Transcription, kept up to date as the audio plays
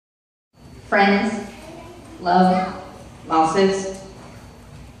friends, love, losses.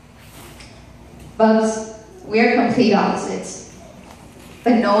 Bubs, we are complete opposites,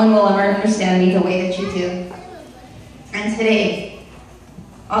 but no one will ever understand me the way that you do. And today,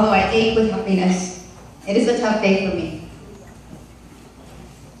 although I ache with happiness, it is a tough day for me.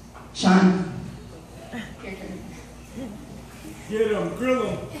 Sean, your turn. Get him, grill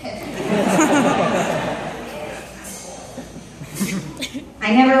him.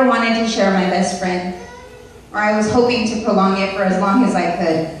 I never wanted to share my best friend, or I was hoping to prolong it for as long as I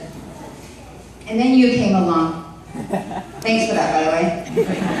could. And then you came along. Thanks for that, by the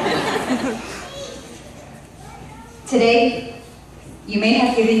way. Today, you may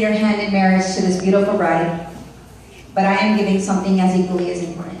have given your hand in marriage to this beautiful bride, but I am giving something as equally as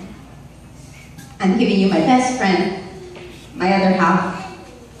important. I'm giving you my best friend, my other half.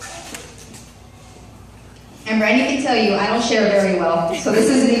 And Brandy can tell you I don't share very well, so this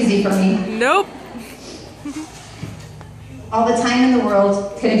isn't easy for me. Nope. All the time in the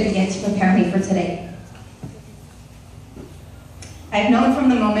world couldn't begin to prepare me for today. I've known from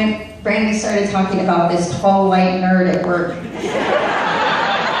the moment Brandy started talking about this tall white nerd at work.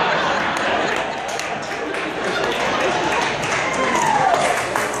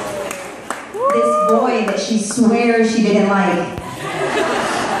 This boy that she swears she didn't like.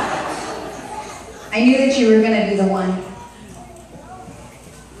 I knew that you were going to be the one.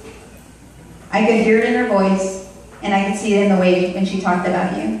 I could hear it in her voice, and I could see it in the way when she talked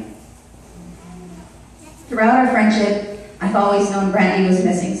about you. Throughout our friendship, I've always known Brandy was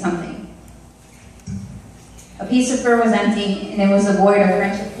missing something. A piece of her was empty, and it was a void our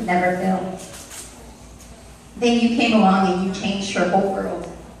friendship could never fill. Then you came along and you changed her whole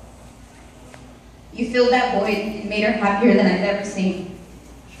world. You filled that void and made her happier than I've ever seen.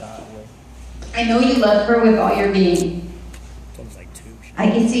 I know you love her with all your being. I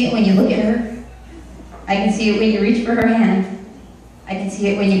can see it when you look at her. I can see it when you reach for her hand. I can see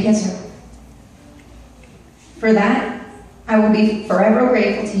it when you kiss her. For that, I will be forever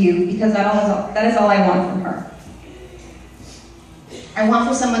grateful to you because that is all I want from her. I want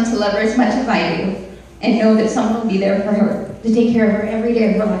for someone to love her as much as I do and know that someone will be there for her, to take care of her every day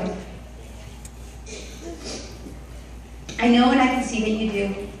of her life. I know and I can see that you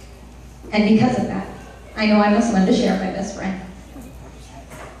do. And because of that, I know I must learn to share my best friend.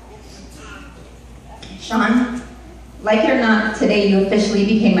 Sean, like it or not, today you officially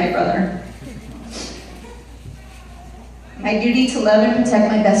became my brother. My duty to love and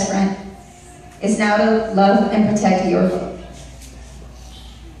protect my best friend is now to love and protect your love.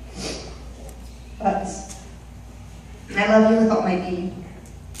 Bubs, I love you with all my being.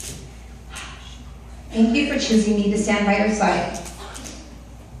 Thank you for choosing me to stand by your side.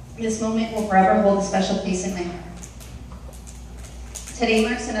 This moment will forever hold a special place in my heart. Today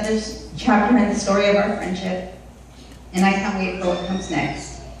marks another chapter in the story of our friendship, and I can't wait for what comes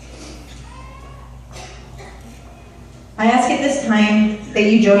next. I ask at this time that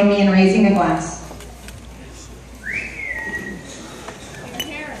you join me in raising a glass.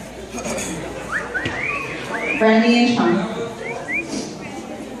 Brandy and Sean.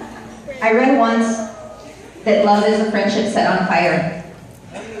 I read once that love is a friendship set on fire.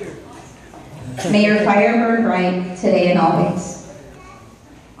 May your fire burn bright today and always.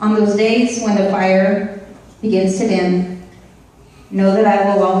 On those days when the fire begins to dim, know that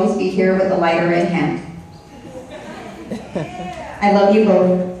I will always be here with a lighter in hand. I love you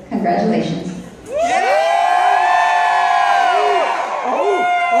both. Congratulations.